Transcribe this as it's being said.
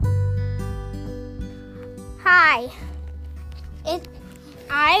Hi.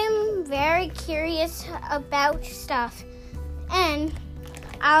 I'm very curious about stuff, and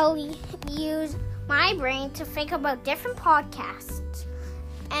I'll use my brain to think about different podcasts.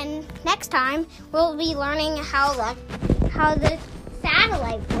 And next time, we'll be learning how the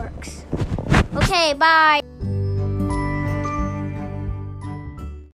satellite works. Okay, bye.